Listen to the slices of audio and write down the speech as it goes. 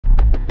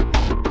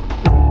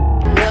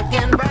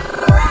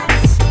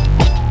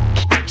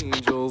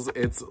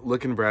it's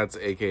Lookin' Bratz,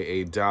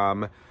 aka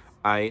Dom.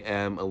 I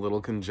am a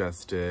little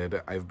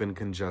congested. I've been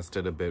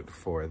congested a bit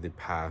for the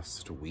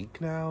past week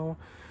now,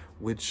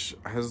 which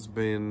has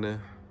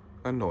been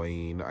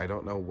annoying. I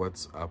don't know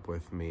what's up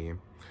with me,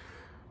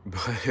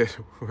 but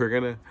we're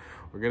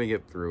gonna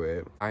get through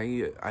it.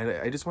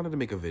 I just wanted to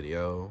make a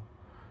video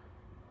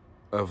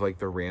of like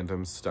the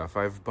random stuff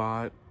I've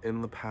bought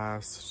in the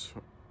past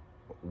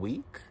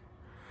week.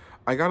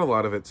 I got a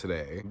lot of it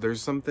today.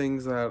 There's some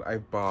things that I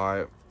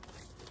bought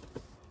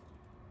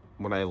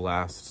when I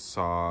last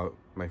saw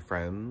my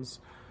friends.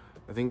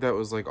 I think that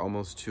was like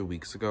almost 2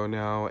 weeks ago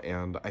now,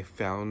 and I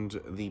found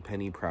the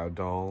Penny Proud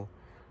doll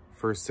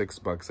for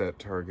 $6 at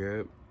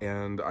Target,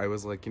 and I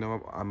was like, you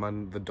know, I'm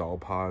on the doll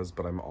pause,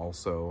 but I'm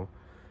also,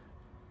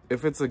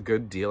 if it's a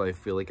good deal, I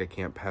feel like I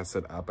can't pass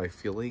it up. I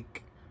feel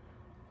like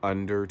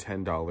under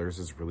 $10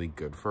 is really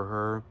good for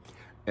her.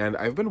 And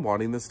I've been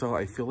wanting this doll.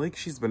 I feel like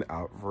she's been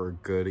out for a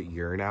good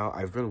year now.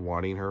 I've been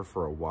wanting her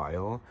for a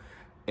while.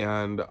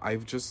 And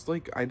I've just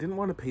like, I didn't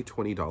want to pay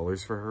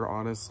 $20 for her,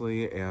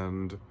 honestly.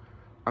 And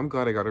I'm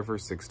glad I got her for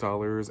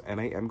 $6.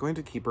 And I am going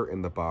to keep her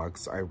in the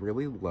box. I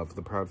really loved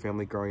the Proud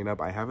family growing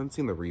up. I haven't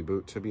seen the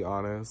reboot, to be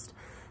honest.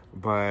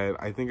 But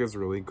I think it's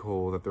really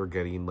cool that they're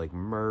getting like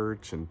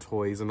merch and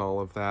toys and all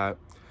of that.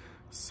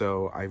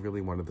 So I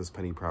really wanted this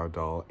Penny Proud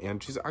doll.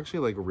 And she's actually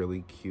like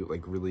really cute,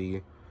 like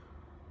really...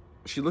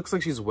 She looks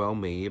like she's well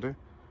made,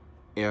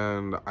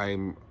 and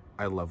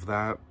I love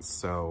that.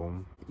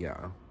 So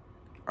yeah,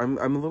 I'm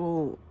a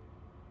little,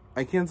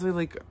 I can't say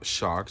like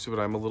shocked, but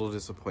I'm a little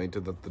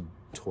disappointed that the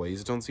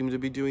toys don't seem to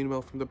be doing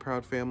well from the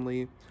Proud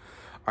family.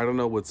 I don't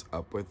know what's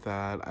up with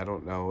that. I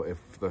don't know if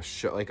the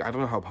show, like, I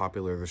don't know how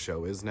popular the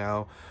show is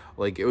now.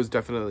 Like, it was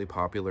definitely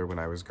popular when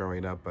I was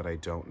growing up, but I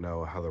don't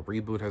know how the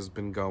reboot has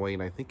been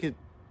going. I think it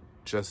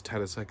just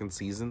had a second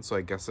season, so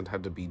I guess it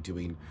had to be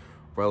doing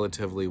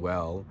relatively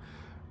well.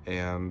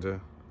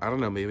 And I don't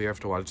know, maybe I have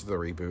to watch the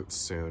reboot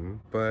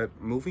soon.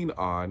 But moving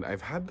on,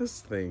 I've had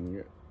this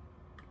thing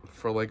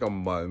for like a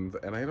month,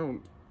 and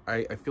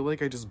I feel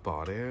like I just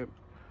bought it.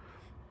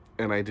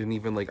 And I didn't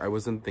even, like, I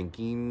wasn't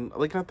thinking,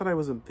 like, not that I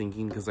wasn't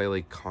thinking because I,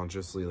 like,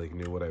 consciously, like,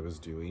 knew what I was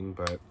doing,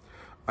 but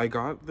I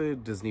got the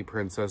Disney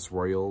Princess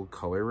Royal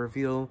color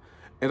reveal,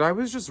 and I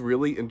was just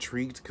really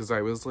intrigued because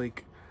I was,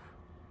 like,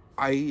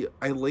 I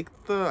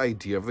like the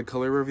idea of the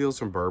color reveals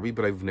from Barbie,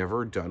 but I've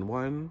never done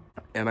one.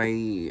 And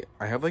I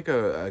have, like,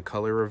 a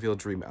color reveal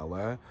Dream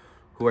Ella,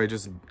 who I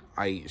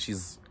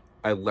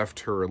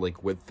left her,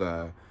 like, with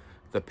the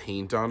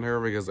paint on her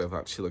because I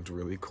thought she looked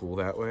really cool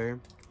that way.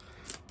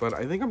 But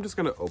I think I'm just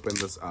gonna open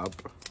this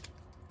up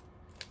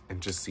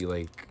and just see,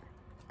 like,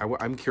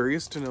 I'm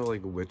curious to know,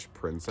 like, which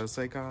princess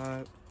I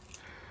got.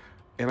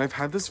 And I've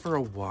had this for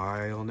a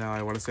while now.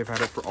 I want to say I've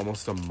had it for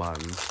almost a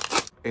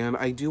month. And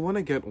I do want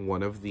to get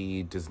one of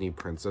the Disney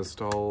princess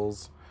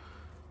dolls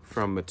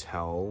from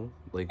Mattel,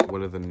 like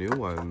one of the new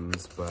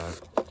ones,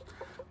 but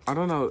I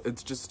don't know.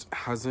 It's just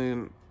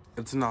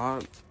it's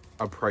not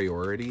a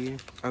priority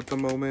at the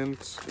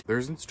moment.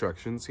 There's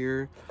instructions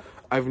here.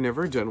 I've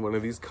never done one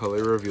of these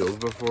color reveals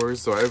before,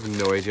 so I have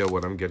no idea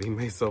what I'm getting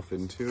myself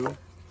into.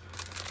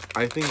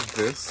 I think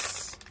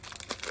this...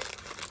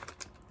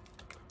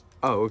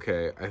 Oh,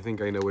 okay. I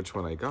think I know which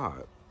one I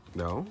got.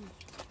 No?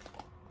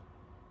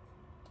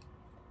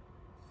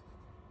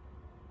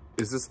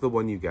 Is this the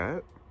one you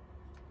get?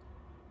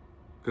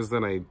 Because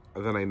then I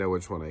know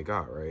which one I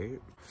got, right?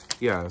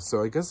 Yeah,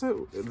 so I guess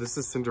this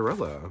is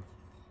Cinderella,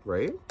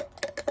 right?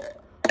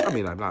 I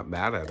mean, I'm not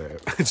mad at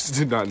it. I just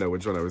did not know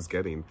which one I was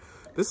getting.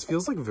 This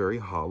feels like very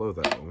hollow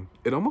though.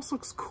 It almost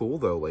looks cool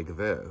though, like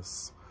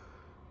this.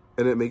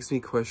 And it makes me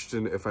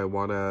question if I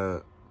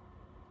wanna...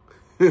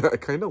 I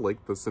kind of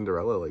like the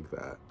Cinderella like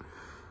that.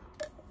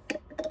 I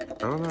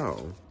don't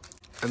know.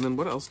 And then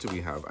what else do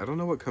we have? I don't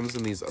know what comes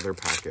in these other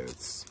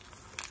packets.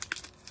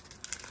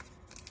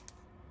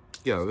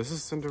 Yeah, this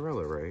is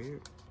Cinderella,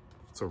 right?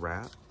 It's a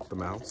rat, the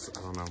mouse,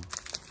 I don't know.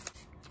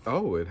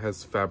 Oh, it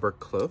has fabric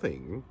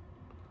clothing.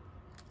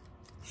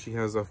 She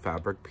has a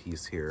fabric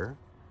piece here.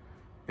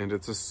 And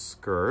it's a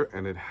skirt,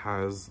 and it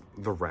has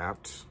the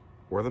rat,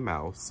 or the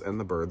mouse, and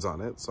the birds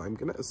on it. So I'm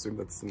gonna assume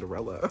that's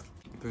Cinderella.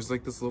 There's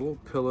like this little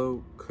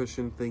pillow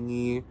cushion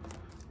thingy.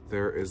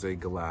 There is a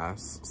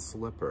glass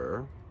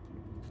slipper.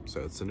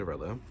 So it's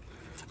Cinderella.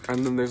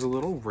 And then there's a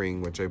little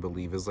ring, which I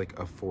believe is like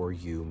a for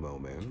you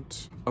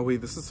moment. Oh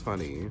wait, this is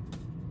funny.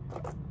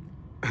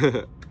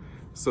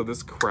 So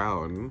this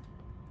crown,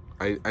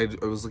 I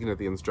was looking at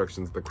the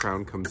instructions. The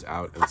crown comes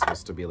out and it's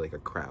supposed to be like a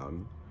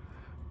crown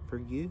for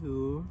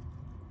you.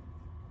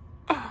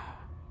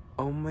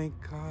 Oh my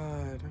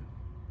god.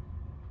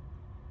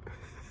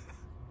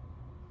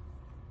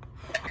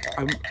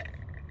 I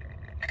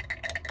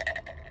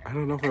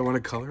don't know if I want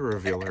to color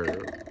reveal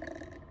her.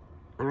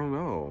 I don't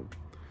know.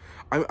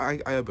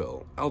 I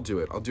will. I'll do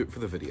it. I'll do it for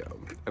the video.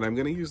 And I'm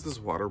gonna use this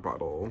water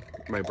bottle,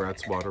 my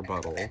Bratz water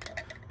bottle,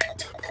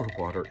 to pour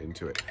water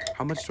into it.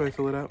 How much do I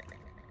fill it up?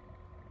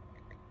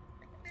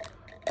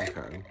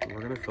 Okay,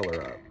 we're gonna fill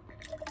her up.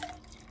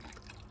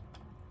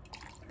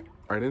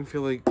 I didn't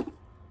feel like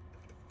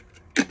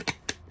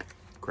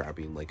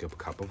grabbing like a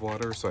cup of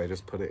water, so I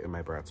just put it in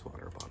my Bratz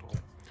water bottle.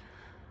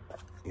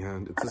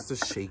 And it's just to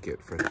shake it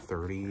for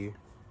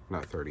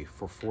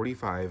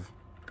 45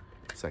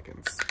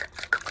 seconds.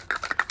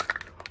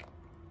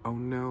 Oh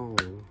no.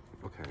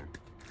 Okay.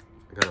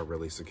 I gotta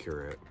really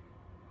secure it.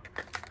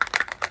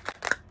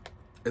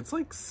 It's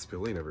like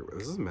spilling everywhere.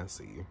 This is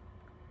messy.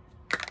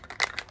 I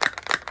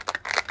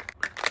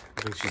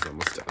think she's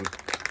almost done.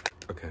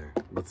 Okay,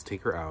 let's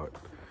take her out.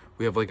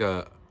 We have like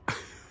a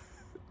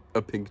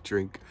a pink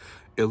drink.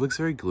 It looks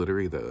very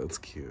glittery though. It's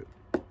cute.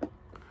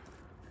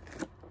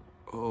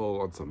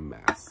 Oh, it's a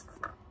mess.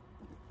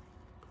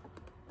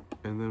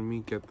 And then we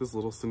get this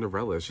little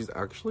Cinderella. She's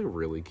actually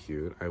really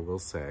cute, I will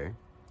say.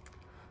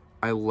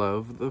 I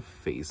love the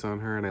face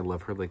on her, and I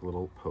love her like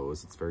little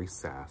pose. It's very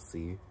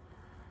sassy.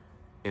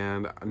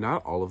 And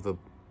not all of the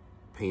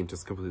paint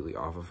is completely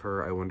off of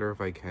her. I wonder if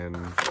I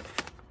can...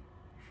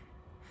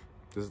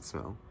 Does it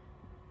smell?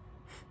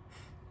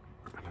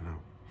 I don't know.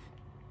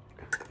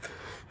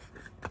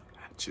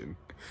 Imagine.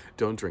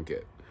 Don't drink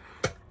it.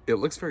 It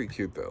looks very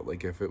cute though.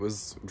 Like if it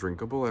was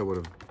drinkable, I would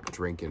have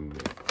drinking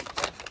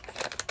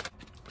it.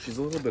 She's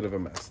a little bit of a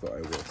mess though,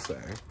 I will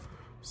say.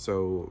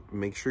 So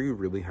make sure you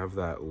really have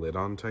that lid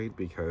on tight,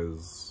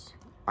 because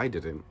I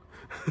didn't.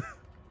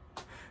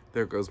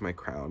 There goes my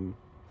crown.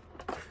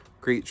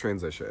 Great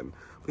transition.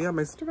 But yeah,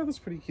 my Cinderella's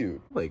pretty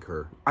cute. I like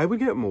her. I would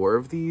get more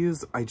of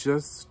these. I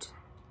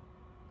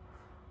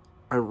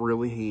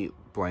really hate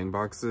blind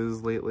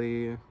boxes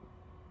lately.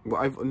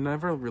 Well, I've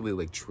never really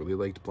like truly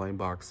liked blind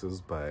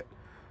boxes, but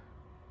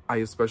I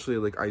especially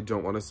like, I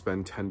don't want to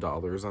spend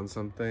 $10 on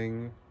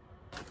something.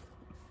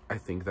 I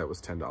think that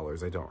was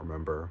 $10. I don't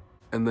remember.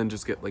 And then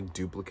just get like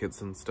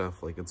duplicates and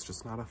stuff. Like, it's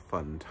just not a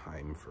fun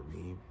time for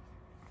me,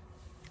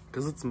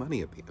 because it's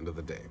money at the end of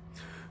the day.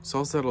 So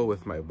I'll settle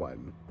with my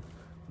one.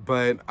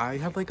 But I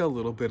had like a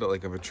little bit of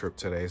like of a trip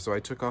today. So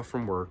I took off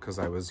from work because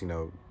I was, you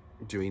know,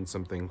 doing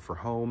something for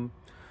home.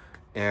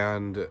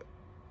 And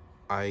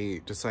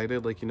I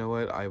decided, like, you know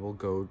what, I will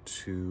go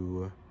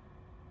to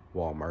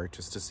Walmart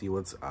just to see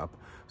what's up.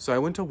 So I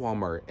went to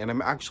Walmart, and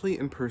I'm actually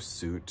in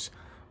pursuit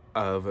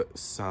of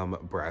some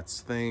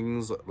Bratz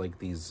things, like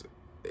these.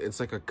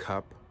 It's like a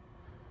cup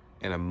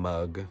and a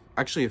mug,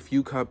 actually a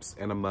few cups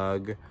and a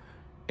mug,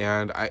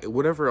 and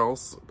whatever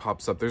else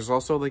pops up. There's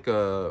also like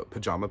a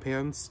pajama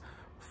pants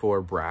for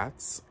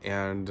Bratz,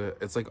 and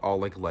it's like all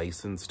like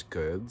licensed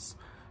goods.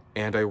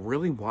 And I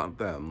really want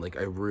them. Like,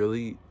 I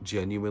really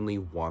genuinely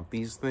want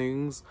these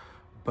things,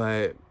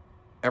 but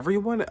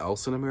everyone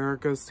else in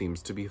America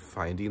seems to be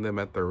finding them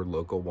at their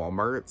local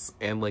Walmarts.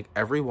 And like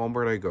every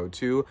Walmart I go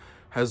to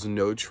has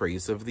no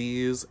trace of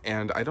these.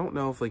 And I don't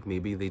know if like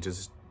maybe they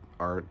just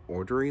aren't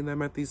ordering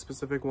them at these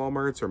specific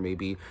Walmarts, or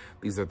maybe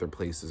these other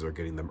places are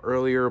getting them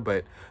earlier.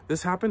 But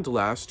this happened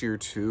last year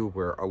too,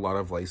 where a lot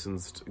of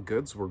licensed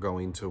goods were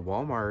going to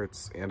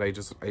Walmarts, and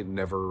it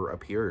never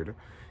appeared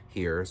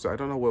here. So I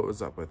don't know what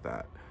was up with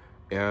that.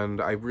 And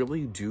I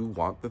really do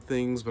want the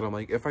things, but I'm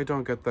like, if I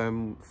don't get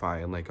them,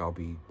 fine, like I'll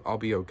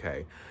be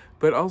okay.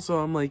 But also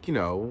I'm like, you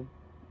know,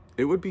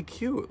 it would be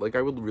cute. Like,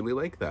 I would really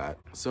like that.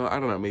 So I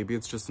don't know, maybe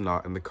it's just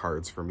not in the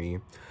cards for me.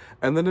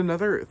 And then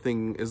another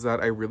thing is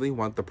that I really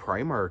want the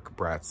Primark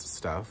Bratz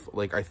stuff.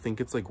 Like, I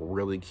think it's like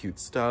really cute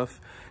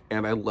stuff,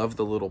 and I love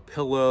the little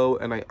pillow,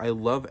 and I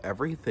love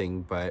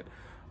everything. But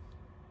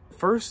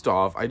first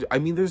off, I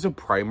mean, there's a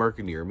Primark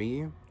near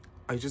me.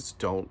 I just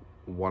don't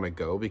want to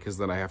go, because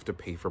then I have to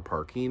pay for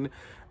parking.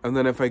 And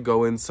then if I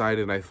go inside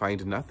and I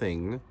find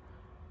nothing,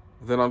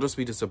 then I'll just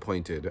be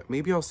disappointed.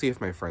 Maybe I'll see if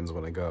my friends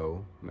want to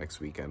go next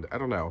weekend. I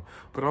don't know.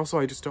 But also,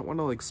 I just don't want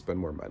to like spend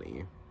more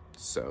money.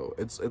 So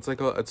it's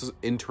an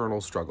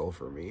internal struggle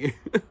for me.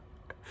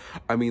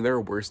 I mean, there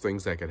are worse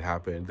things that could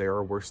happen. There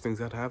are worse things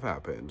that have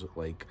happened.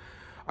 Like,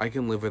 I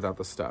can live without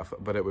the stuff,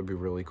 but it would be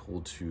really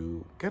cool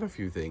to get a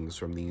few things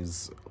from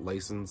these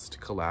licensed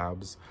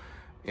collabs.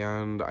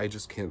 And I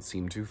just can't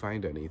seem to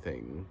find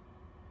anything.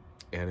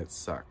 And it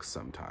sucks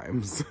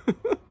sometimes.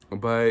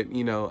 But,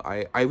 you know,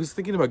 I was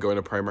thinking about going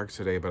to Primark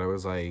today, but I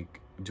was like,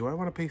 do I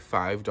want to pay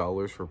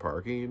 $5 for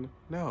parking?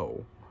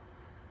 No.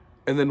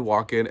 And then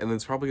walk in, and then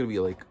it's probably going to be,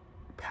 like,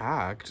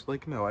 packed.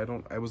 Like, no,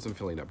 I wasn't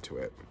feeling up to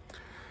it.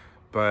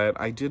 But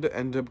I did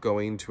end up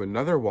going to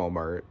another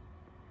Walmart.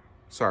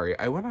 Sorry,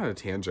 I went on a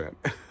tangent.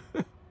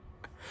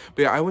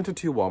 But yeah, I went to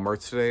 2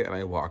 Walmarts today, and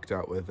I walked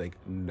out with, like,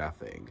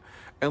 nothing.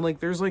 And, like,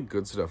 there's, like,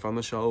 good stuff on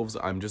the shelves.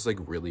 I'm just, like,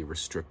 really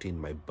restricting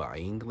my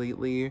buying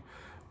lately.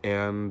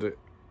 And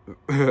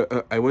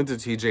I went to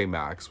TJ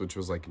Maxx, which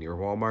was, like, near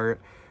Walmart.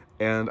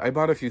 And I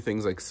bought a few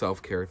things, like,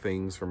 self-care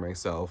things for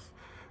myself.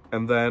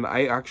 And then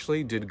I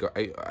actually did go...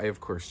 I of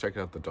course, checked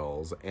out the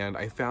dolls. And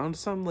I found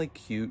some, like,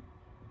 cute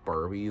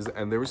Barbies.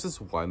 And there was this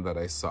one that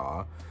I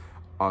saw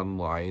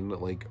online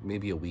like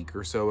maybe a week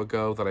or so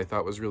ago that I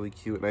thought was really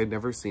cute, and I'd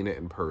never seen it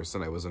in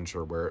person. I wasn't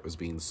sure where it was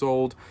being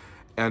sold,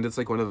 and it's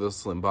like one of those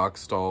slim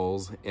box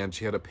dolls, and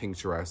she had a pink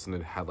dress, and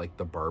it had like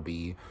the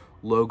Barbie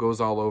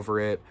logos all over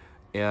it,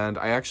 And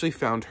I actually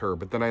found her,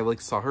 but then I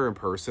like saw her in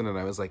person and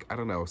I was like, I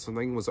don't know,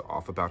 something was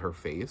off about her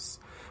face.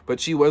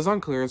 But she was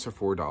on clearance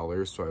for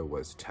 $4, so I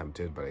was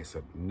tempted, but I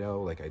said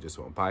no, like I just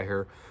won't buy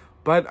her.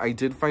 But I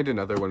did find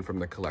another one from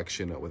the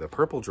collection with a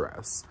purple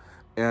dress,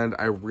 and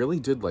I really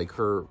did like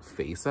her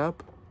face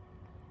up.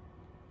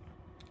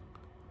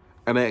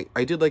 And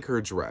I did like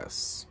her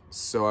dress.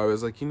 So I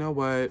was like, you know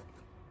what?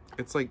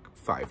 It's like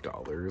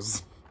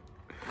 $5.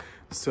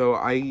 So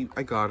I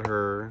got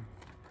her.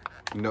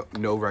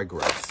 No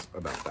regrets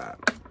about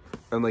that.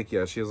 And like,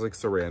 yeah, she has like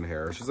saran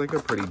hair. She's like a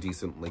pretty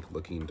decent like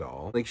looking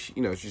doll. Like,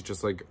 you know, she's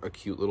just like a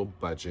cute little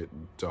budget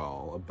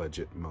doll, a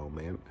budget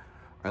moment.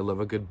 I love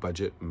a good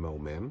budget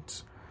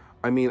moment.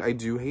 I mean, I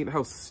do hate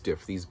how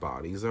stiff these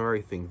bodies are.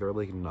 I think they're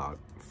like not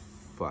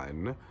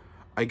fun.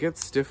 I get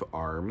stiff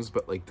arms,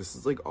 but like this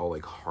is like all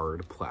like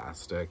hard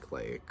plastic.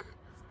 Like,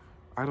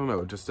 I don't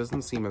know, it just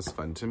doesn't seem as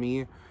fun to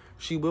me.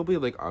 She will be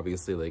like,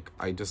 obviously, like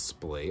I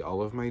display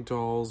all of my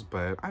dolls,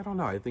 but I don't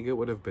know. I think it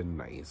would have been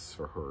nice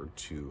for her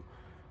to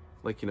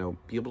like, you know,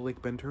 be able to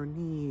like bend her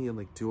knee and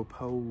like do a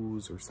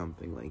pose or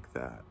something like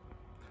that.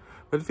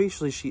 But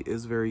facially, she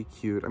is very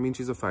cute. I mean,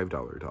 she's a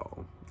 $5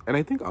 doll. And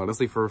I think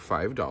honestly for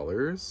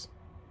 $5,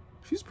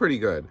 she's pretty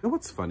good. You know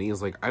what's funny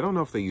is like, I don't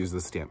know if they use the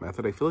stamp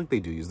method. I feel like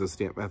they do use the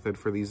stamp method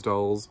for these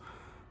dolls.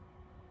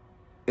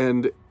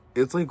 And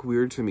it's like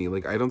weird to me.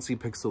 Like I don't see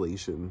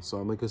pixelation. So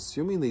I'm like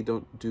assuming they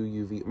don't do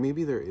UV.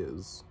 Maybe there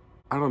is.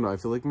 I don't know. I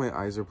feel like my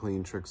eyes are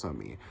playing tricks on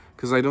me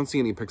because I don't see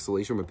any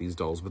pixelation with these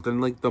dolls. But then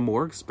like the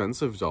more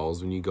expensive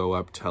dolls, when you go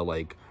up to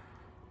like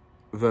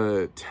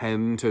the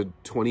 10 to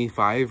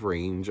 25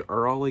 range,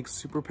 are all like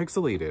super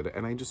pixelated.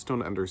 And I just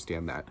don't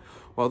understand that.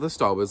 While this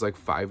doll was like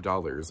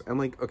 $5. And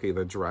like, okay,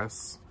 the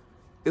dress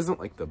isn't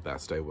like the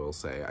best, I will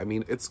say. I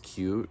mean, it's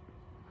cute.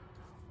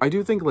 I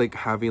do think like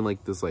having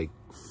like this like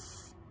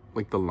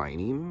the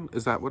lining,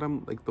 is that what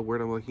I'm like the word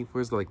I'm looking for,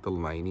 is like the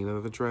lining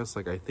of the dress,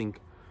 like I think,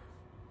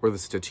 or the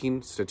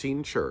stitching,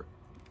 sure.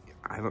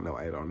 I don't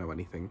know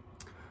anything.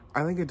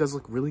 I think it does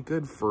look really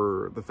good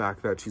for the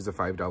fact that she's a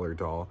 $5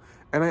 doll.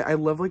 And I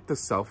love like the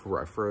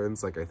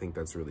self-reference, like I think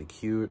that's really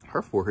cute.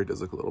 Her forehead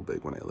does look a little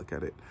big when I look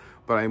at it,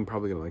 but I'm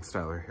probably gonna like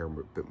style her hair a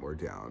bit more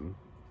down.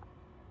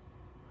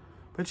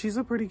 But she's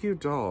a pretty cute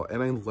doll,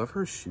 and I love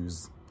her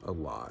shoes a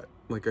lot.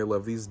 Like I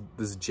love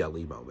this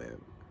jelly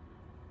moment.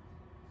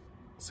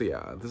 So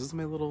yeah, this is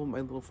my little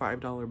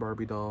 $5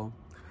 Barbie doll.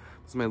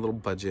 This is my little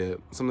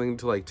budget, something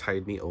to like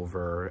tide me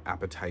over,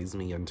 appetize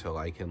me until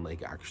I can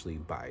like actually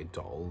buy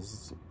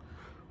dolls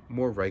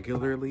more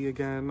regularly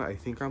again. I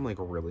think I'm like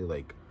really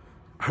like,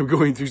 I'm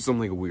going through some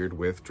like weird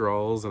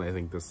withdrawals, and I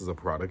think this is a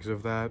product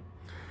of that.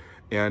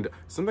 And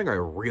something I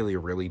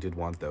really did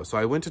want though. So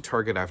I went to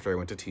Target after I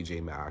went to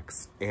TJ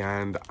Maxx,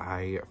 and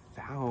I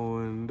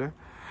found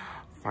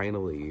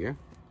finally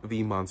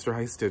the Monster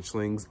High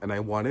Stitchlings, and I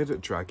wanted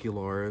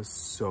Draculaura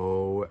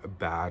so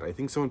bad. I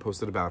think someone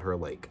posted about her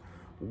like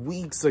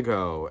weeks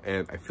ago,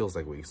 and it feels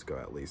like weeks ago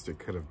at least. It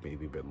could have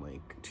maybe been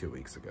like 2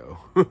 weeks ago.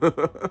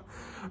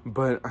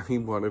 But I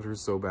wanted her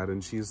so bad,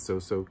 and she's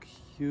so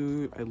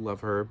cute. I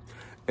love her,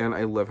 and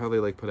I love how they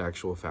like put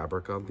actual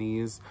fabric on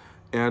these.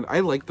 And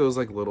I like those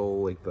like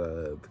little like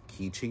the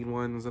keychain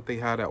ones that they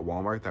had at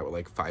Walmart that were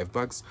like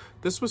 $5.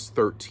 This was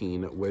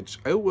 $13, which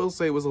I will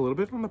say was a little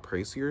bit on the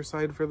pricier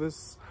side for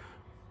this.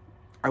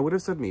 I would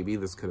have said maybe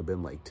this could have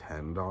been like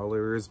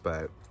 $10,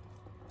 but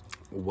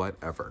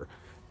whatever.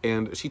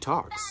 And she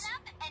talks. Bat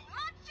up and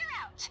monster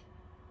out.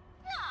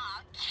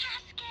 Aw,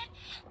 casket.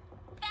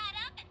 Bat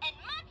up and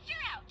monster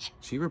out.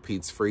 She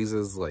repeats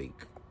phrases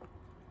like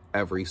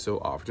every so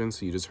often,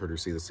 so you just heard her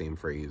say the same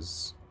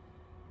phrase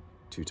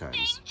 2 times.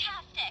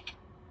 Fantastic.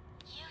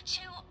 You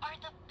two are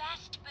the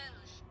best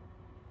booze.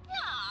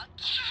 Aw,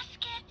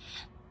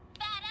 caskets.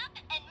 Bat up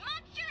and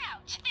monster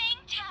out.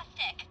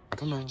 Fantastic. I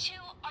don't know. You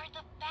two are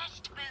the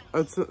best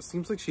booze. It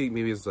seems like she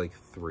maybe has like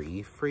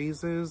 3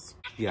 phrases.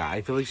 Yeah,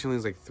 I feel like she only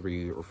has like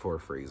 3 or 4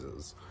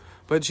 phrases.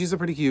 But she's a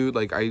pretty cute,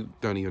 like, I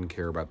don't even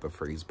care about the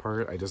phrase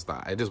part. I just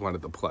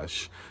wanted the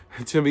plush,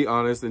 to be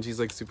honest. And she's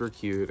like super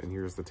cute. And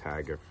here's the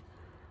tag if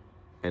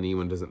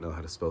anyone doesn't know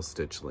how to spell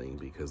Stitchling,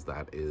 because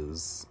that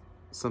is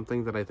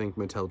something that I think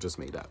Mattel just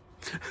made up.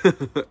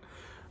 But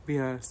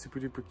yeah, super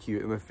duper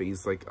cute. And the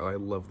face, like, oh, I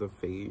love the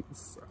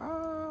face.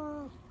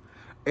 Ah.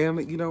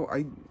 And, you know,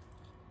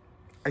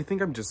 I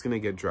think I'm just gonna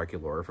get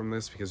Draculaura from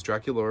this, because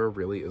Draculaura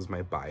really is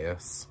my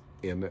bias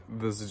in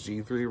this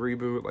G3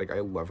 reboot. Like, I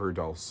love her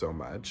doll so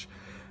much,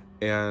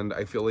 and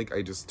I feel like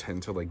I just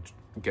tend to like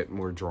get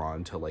more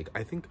drawn to, like,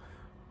 I think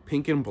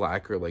pink and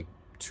black are like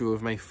 2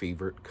 of my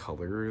favorite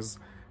colors,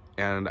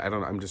 and I don't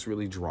know, I'm just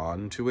really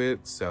drawn to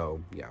it.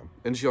 So yeah,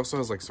 and she also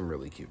has like some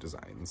really cute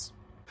designs.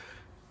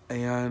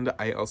 And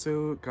I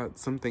also got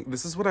something,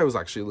 this is what I was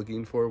actually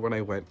looking for when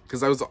I went,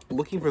 because I was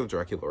looking for the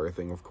Draculaura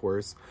thing, of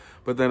course,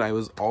 but then I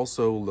was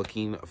also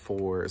looking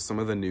for some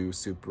of the new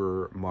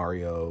Super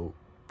Mario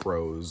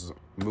Bros.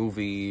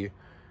 Movie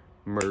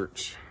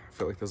merch. I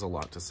feel like there's a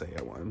lot to say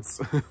at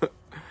once.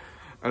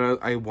 And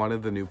I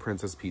wanted the new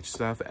Princess Peach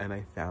stuff, and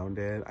I found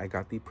it. I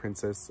got the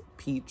Princess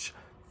Peach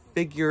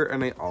figure,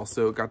 and I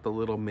also got the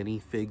little mini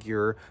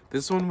figure.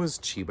 This one was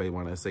cheap. I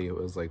want to say it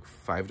was like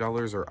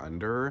 $5 or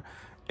under.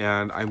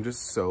 And I'm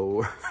just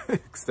so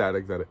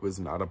ecstatic that it was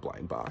not a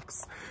blind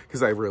box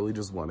because I really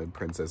just wanted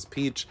Princess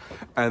Peach.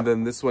 And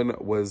then this one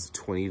was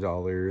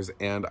 $20.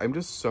 And I'm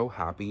just so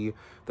happy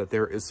that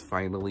there is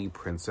finally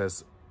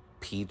Princess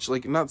Peach.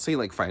 Like, not saying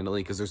like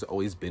finally because there's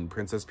always been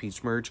Princess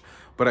Peach merch,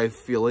 but I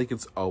feel like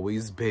it's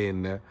always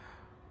been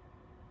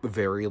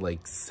very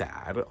like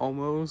sad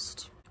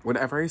almost.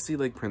 Whenever I see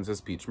like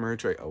Princess Peach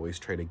merch, I always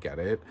try to get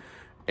it.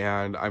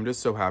 And I'm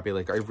just so happy.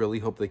 Like, I really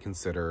hope they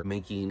consider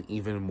making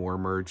even more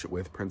merch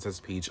with Princess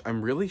Peach.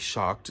 I'm really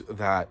shocked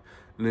that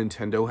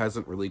Nintendo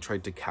hasn't really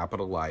tried to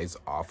capitalize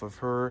off of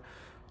her.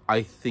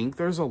 I think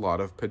there's a lot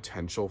of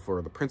potential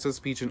for the Princess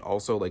Peach and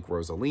also like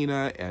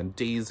Rosalina and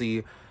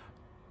Daisy.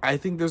 I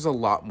think there's a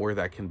lot more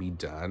that can be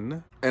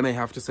done. And I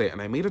have to say,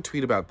 and I made a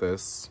tweet about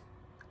this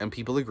and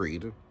people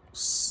agreed.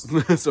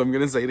 So I'm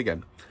gonna say it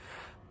again.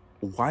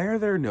 Why are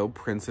there no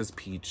Princess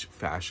Peach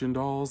fashion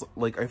dolls?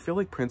 Like, I feel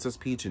like Princess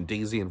Peach and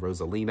Daisy and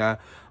Rosalina,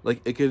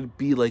 like, it could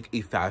be like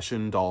a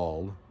fashion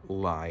doll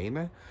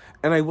line.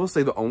 And I will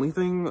say the only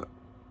thing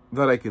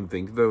that I can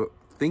think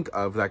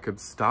of that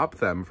could stop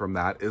them from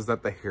that is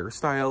that the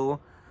hairstyle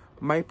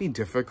might be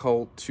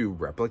difficult to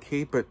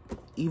replicate, but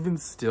even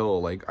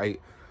still,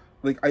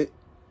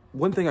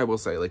 one thing I will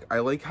say, like, I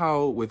like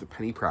how with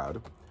Penny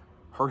Proud,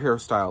 her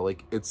hairstyle,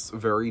 like, it's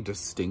very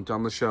distinct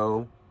on the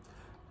show.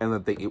 And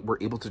that they were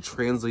able to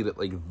translate it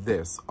like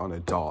this on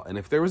a doll. And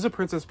if there was a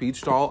Princess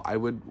Peach doll, I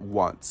would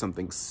want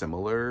something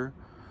similar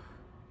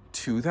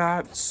to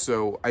that.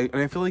 So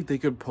I feel like they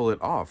could pull it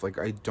off. Like,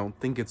 I don't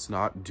think it's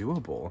not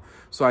doable.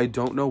 So I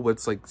don't know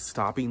what's like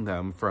stopping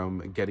them from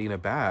getting a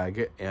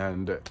bag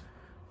and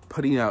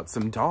putting out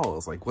some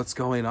dolls. Like, what's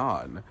going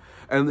on?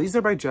 And these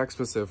are by Jack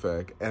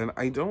Specific. And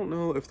I don't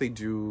know if they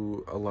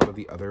do a lot of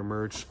the other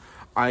merch.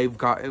 I've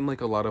gotten like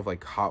a lot of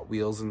like Hot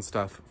Wheels and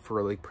stuff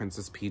for like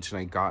Princess Peach,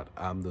 and I got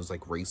those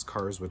like race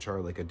cars, which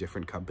are like a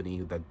different company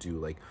that do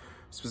like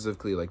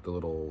specifically like the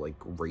little like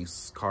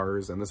race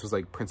cars. And this was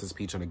like Princess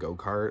Peach on a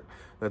go-kart.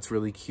 That's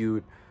really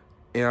cute.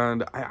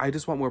 And I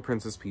just want more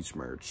Princess Peach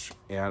merch,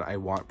 and I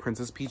want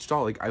Princess Peach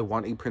doll. Like, I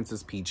want a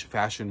Princess Peach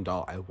fashion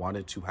doll. I want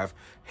it to have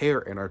hair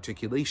and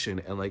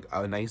articulation and like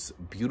a nice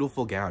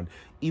beautiful gown,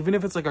 even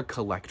if it's like a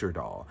collector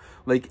doll.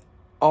 Like,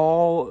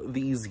 all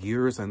these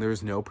years and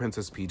there's no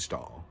Princess Peach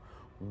doll.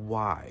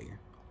 Why?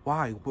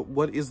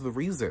 What is the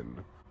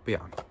reason? But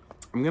yeah,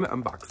 I'm gonna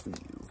unbox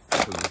these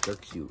because they're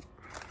cute.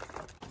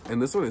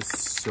 And this one is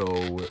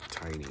so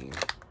tiny,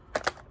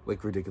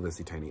 like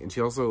ridiculously tiny. And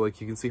she also, like,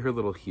 you can see her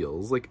little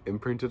heels like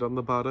imprinted on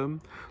the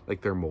bottom,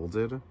 like they're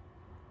molded.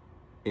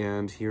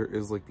 And here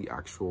is like the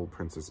actual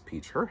Princess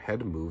Peach. Her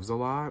head moves a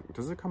lot.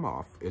 Does it come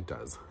off? It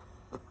does.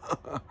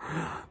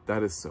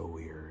 That is so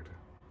weird.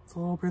 It's a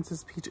little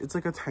Princess Peach. It's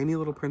like a tiny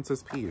little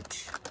Princess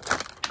Peach.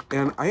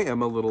 And I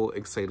am a little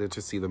excited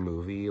to see the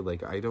movie.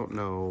 Like, I don't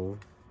know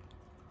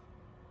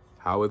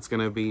how it's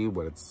gonna be,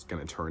 what it's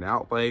gonna turn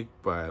out like,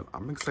 but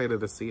I'm excited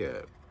to see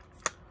it.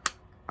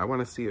 I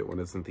want to see it when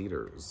it's in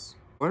theaters.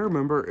 What I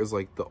remember is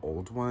like the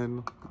old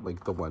one,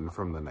 like the one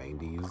from the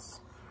 90s,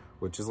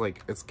 which is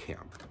like, it's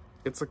camp.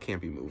 It's a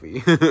campy movie.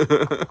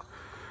 The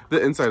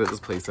inside of this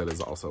playset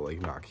is also like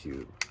not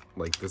cute.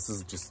 Like, this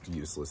is just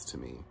useless to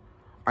me.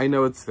 I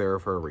know it's there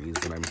for a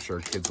reason. I'm sure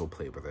kids will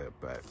play with it,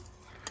 but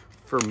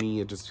for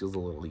me, it just feels a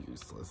little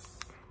useless.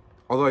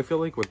 Although I feel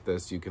like with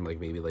this, you can like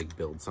maybe like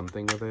build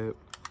something with it.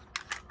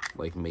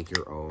 Like make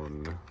your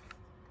own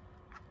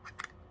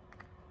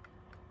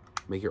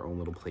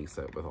little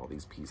playset with all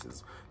these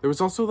pieces. There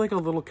was also like a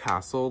little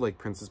castle, like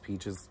Princess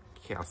Peach's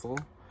castle.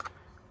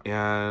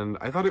 And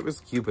I thought it was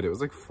cute, but it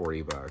was like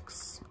 40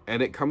 bucks.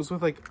 And it comes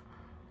with like,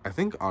 I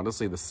think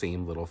honestly the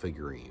same little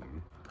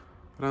figurine.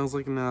 But I was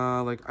like,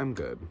 nah, like I'm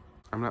good.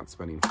 I'm not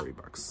spending 40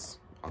 bucks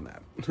on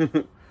that.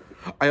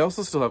 I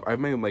also still have, I have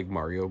my like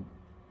Mario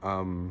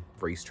Kart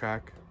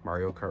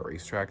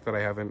racetrack that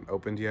I haven't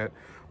opened yet.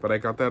 But I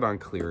got that on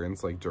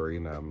clearance like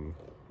during,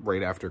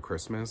 right after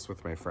Christmas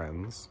with my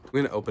friends. I'm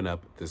gonna open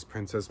up this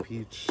Princess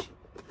Peach.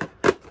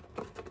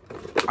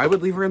 I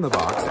would leave her in the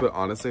box, but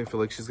honestly, I feel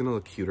like she's gonna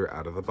look cuter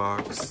out of the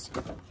box.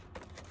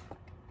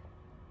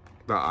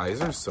 The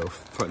eyes are so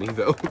funny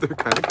though. They're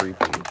kind of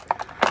creepy.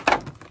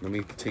 Let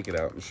me take it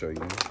out and show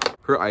you.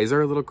 Her eyes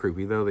are a little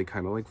creepy though. They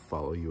kind of like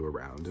follow you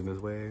around in a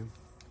way.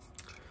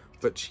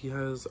 But she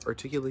has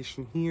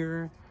articulation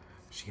here.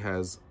 She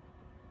has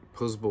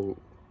posable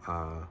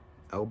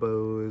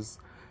elbows.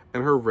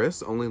 And her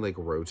wrists only like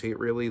rotate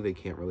really. They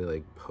can't really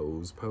like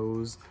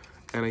pose.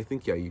 And I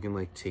think, yeah, you can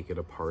like take it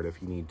apart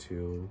if you need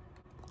to.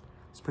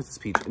 It's Princess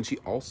Peach. And she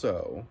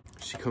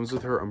comes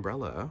with her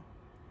umbrella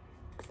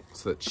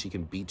so that she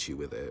can beat you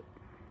with it.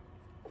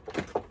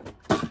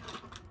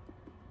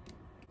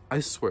 I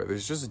swear,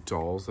 there's just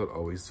dolls that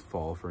always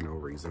fall for no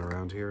reason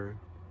around here.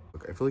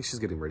 Look, I feel like she's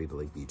getting ready to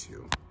like beat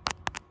you.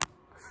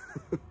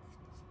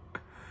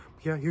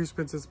 Yeah, here's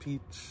Princess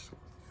Peach.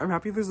 I'm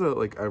happy there's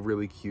a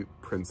really cute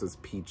Princess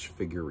Peach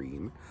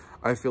figurine.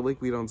 I feel like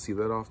we don't see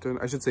that often.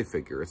 I should say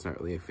figure. It's not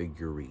really a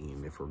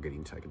figurine if we're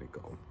getting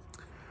technical.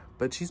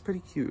 But she's pretty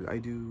cute. I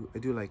do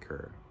like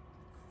her.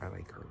 I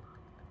like her.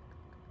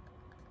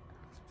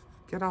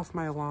 Get off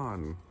my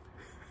lawn.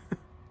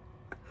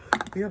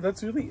 Yeah,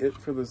 that's really it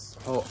for this.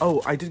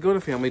 Oh, I did go to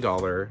Family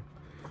Dollar.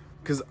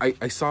 Because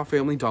I saw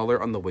Family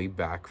Dollar on the way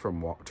back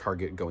from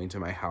Target going to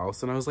my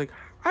house. And I was like,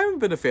 I haven't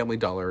been to Family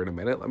Dollar in a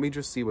minute. Let me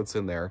just see what's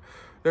in there.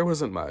 There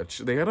wasn't much.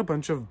 They had a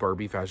bunch of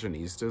Barbie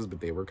fashionistas, but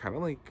they were kind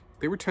of like,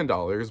 they were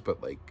 $10,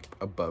 but like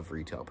above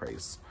retail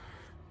price.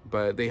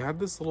 But they had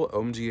this little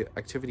OMG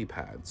activity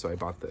pad. So I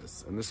bought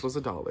this. And this was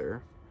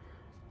 $1.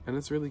 And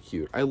it's really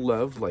cute. I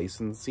love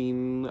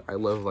licensing. I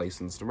love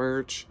licensed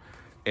merch.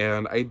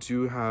 And I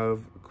do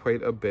have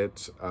quite a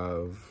bit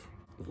of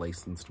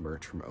licensed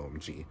merch from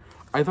OMG.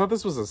 I thought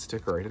this was a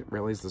sticker. I didn't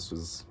realize this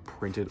was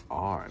printed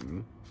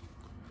on.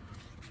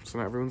 So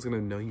now everyone's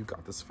gonna know you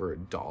got this for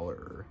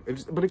 $1.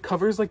 But it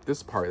covers like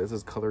this part. This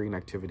is coloring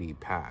activity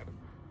pad.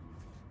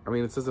 I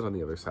mean, it says it on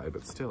the other side,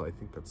 but still, I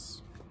think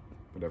that's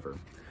whatever.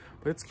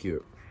 But it's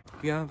cute.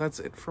 Yeah, that's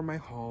it for my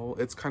haul.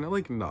 It's kind of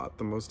like not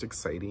the most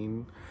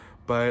exciting,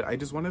 but I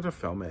just wanted to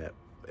film it.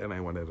 And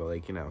I wanted to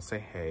like, you know, say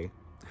hey.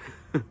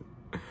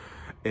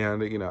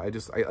 And, you know, I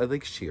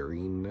like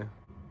sharing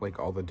like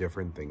all the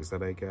different things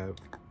that I get.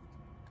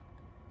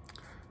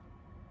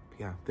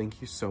 Yeah, thank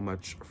you so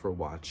much for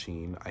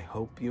watching. I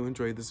hope you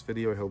enjoyed this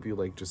video. I hope you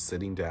like just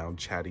sitting down,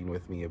 chatting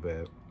with me a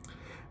bit.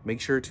 Make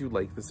sure to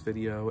like this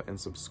video and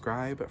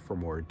subscribe for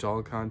more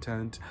doll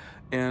content.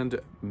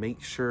 And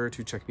make sure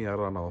to check me out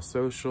on all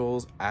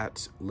socials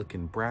at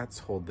Lookin'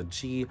 Bratz, hold the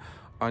G,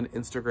 on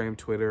Instagram,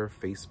 Twitter,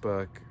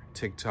 Facebook,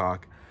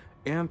 TikTok,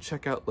 and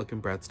check out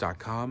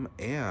lookinbratz.com.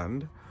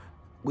 And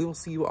we will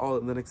see you all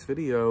in the next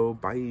video.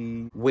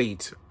 Bye.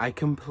 Wait, I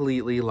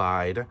completely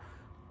lied.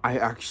 I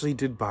actually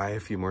did buy a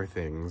few more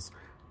things,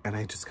 and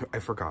I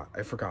forgot.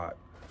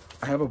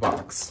 I have a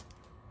box.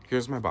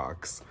 Here's my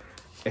box.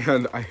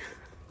 And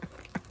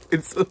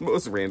it's the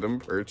most random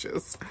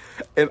purchase.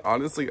 And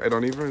honestly, I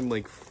don't even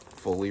like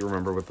fully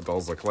remember what the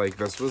dolls look like.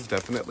 This was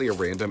definitely a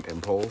random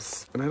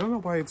impulse. And I don't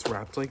know why it's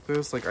wrapped like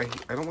this. Like,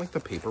 I don't like the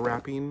paper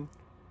wrapping.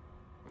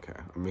 Okay,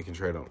 I'm making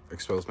sure I don't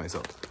expose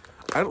myself.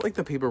 I don't like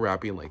the paper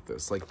wrapping like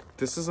this. Like,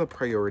 this is a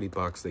priority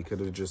box. They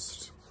could have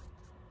just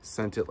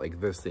sent it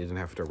like this. They didn't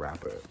have to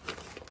wrap it.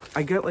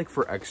 I get like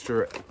for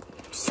extra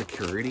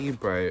security,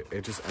 but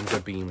it just ends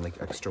up being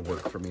like extra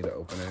work for me to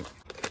open it.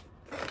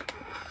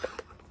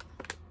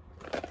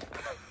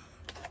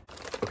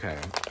 Okay.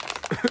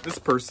 This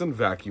person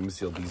vacuum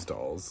sealed these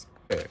dolls.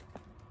 Okay.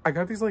 I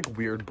got these like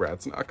weird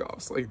Bratz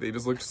knockoffs. Like, they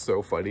just looked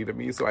so funny to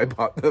me, so I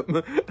bought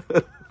them.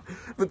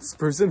 But this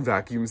person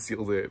vacuum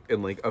sealed it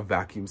in like a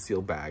vacuum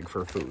seal bag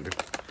for food.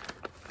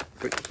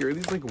 But here are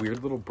these like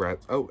weird little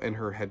Bratz. Oh, and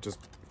her head just...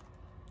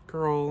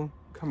 Girl,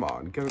 come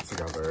on, get it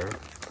together.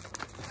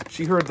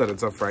 She heard that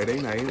it's a Friday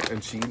night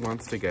and she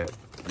wants to get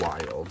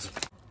wild.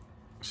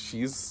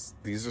 These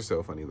are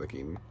so funny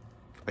looking.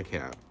 I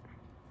can't.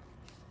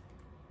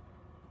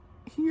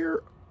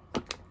 Here.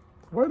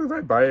 Why did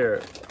I buy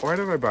it? Why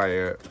did I buy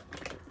it?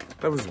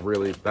 That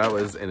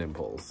was an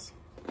impulse.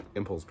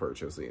 Impulse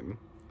purchasing.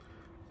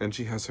 And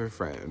she has her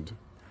friend.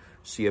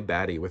 She a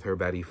baddie with her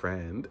baddie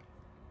friend.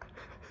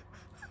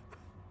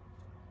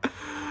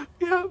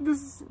 Yeah,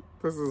 this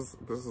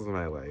is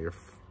my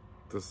life.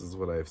 This is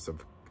what I've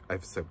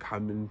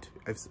succumbed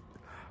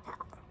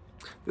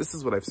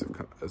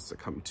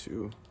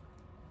to.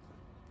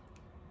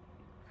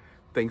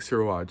 Thanks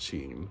for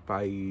watching.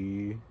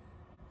 Bye.